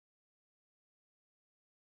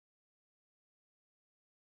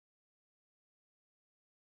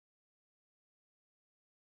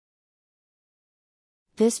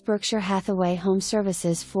This Berkshire Hathaway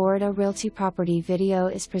HomeServices Florida Realty property video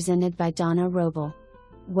is presented by Donna Roble.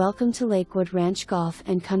 Welcome to Lakewood Ranch Golf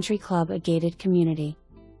and Country Club, a gated community.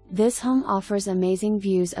 This home offers amazing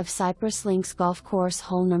views of Cypress Links Golf Course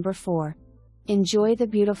hole number 4. Enjoy the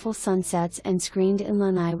beautiful sunsets and screened-in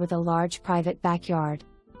lanai with a large private backyard.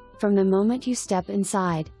 From the moment you step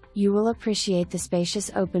inside, you will appreciate the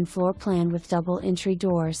spacious open floor plan with double entry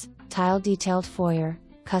doors, tile-detailed foyer,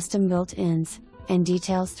 custom built-ins, and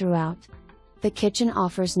details throughout. The kitchen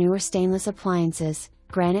offers newer stainless appliances,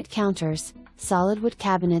 granite counters, solid wood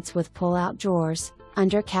cabinets with pull-out drawers,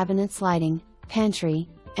 under cabinets lighting, pantry,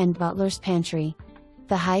 and butler's pantry.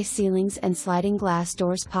 The high ceilings and sliding glass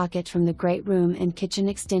doors pocket from the great room and kitchen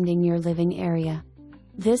extending your living area.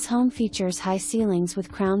 This home features high ceilings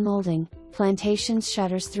with crown molding, plantations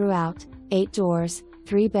shutters throughout, 8 doors,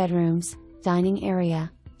 3 bedrooms, dining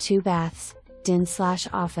area, 2 baths,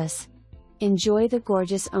 den/office. Enjoy the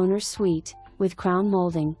gorgeous owner's suite, with crown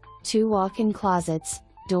molding, 2 walk-in closets,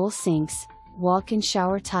 dual sinks, walk-in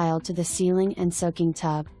shower tiled to the ceiling and soaking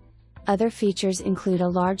tub. Other features include a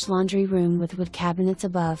large laundry room with wood cabinets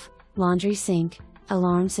above, laundry sink,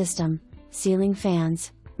 alarm system, ceiling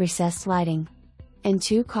fans, recessed lighting, and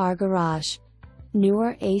 2-car garage.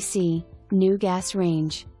 Newer AC, new gas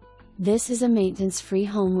range. This is a maintenance-free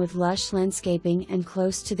home with lush landscaping and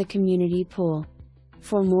close to the community pool.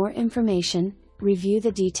 For more information, review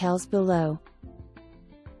the details below.